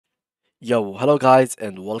Yo, hello guys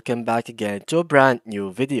and welcome back again to a brand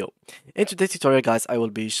new video. In today's tutorial guys, I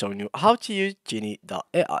will be showing you how to use Jenni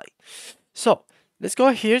AI. So, let's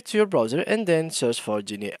go here to your browser and then search for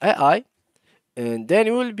Jenni AI, and then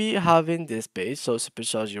you will be having this page. So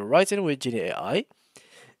supercharge your writing with Jenni AI,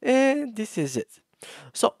 and this is it.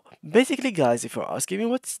 So basically guys, if you're asking me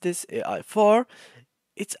what's this AI for,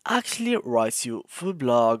 it actually writes you full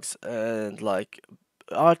blogs and like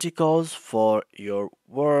articles for your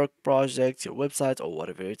work projects, your website, or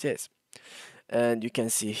whatever it is. And you can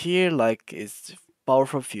see here like it's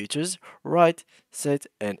powerful features: write, set,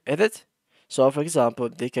 and edit. So for example,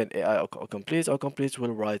 they can AI or complete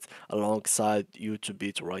will write alongside you to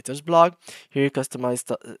beat writer's blog. Here,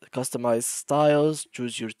 customize styles,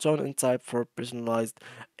 choose your tone and type for personalized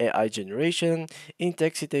AI generation. In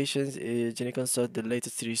text citations, Jenny consult the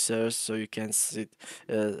latest research so you can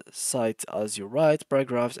cite as you write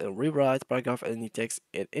paragraphs and rewrite paragraph any text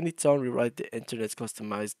in any tone. Rewrite the internet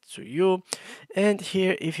customized to you. And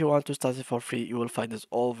here, if you want to start it for free, you will find it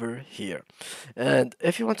over here. And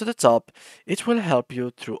if you want to the top, it will help you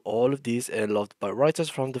through all of these and loved by writers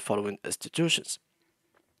from the following institutions.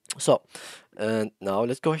 So, and now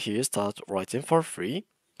let's go here, start writing for free,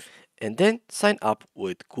 and then sign up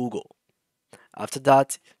with Google. After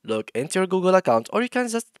that, log into your Google account, or you can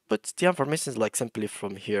just put the information like simply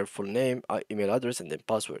from here: full name, email address, and then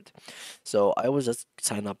password. So I will just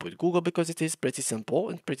sign up with Google because it is pretty simple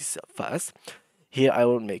and pretty fast. Here I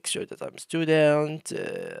will make sure that I'm student.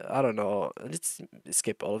 I don't know. Let's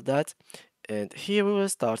skip all of that. And here we will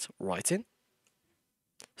start writing.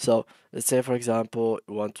 So let's say, for example,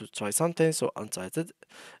 you want to try something. So untitled,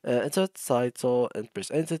 enter title and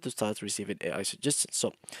press enter to start receiving AI suggestions.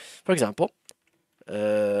 So, for example,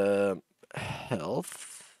 uh,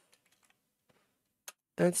 health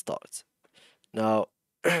and start. Now,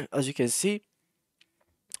 as you can see,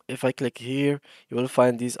 if I click here, you will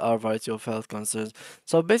find these are variety of health concerns.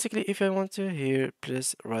 So basically, if I want to here,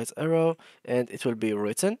 press right arrow and it will be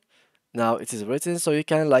written. Now it is written, so you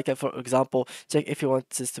can like, for example, check if you want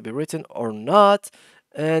this to be written or not.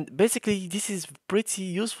 And basically, this is pretty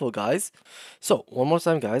useful, guys. So one more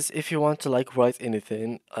time guys, if you want to like write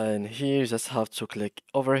anything, and here you just have to click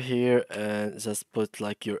over here and just put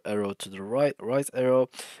like your arrow to the right arrow.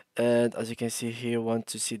 And as you can see here, want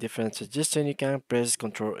to see different suggestion, you can press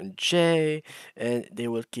Ctrl and J and they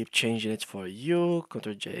will keep changing it for you.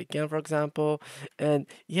 Ctrl J again, for example. And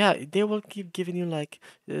yeah, they will keep giving you like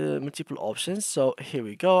multiple options. So here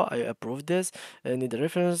we go, I approve this and in the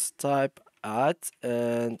reference type add,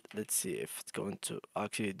 and let's see if it's going to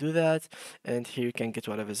actually do that. And here you can get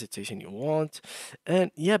whatever citation you want. And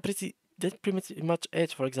yeah, that's pretty much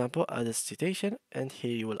it. For example, add a citation and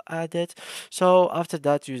here you will add it. So after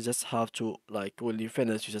that, you just have to like, when you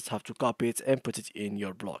finish, you just have to copy it and put it in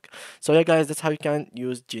your blog. So yeah guys, that's how you can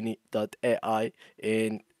use Jenni AI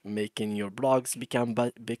in making your blogs become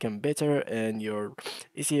better and your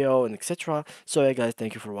SEO and etc. So yeah guys,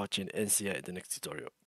 thank you for watching and see you in the next tutorial.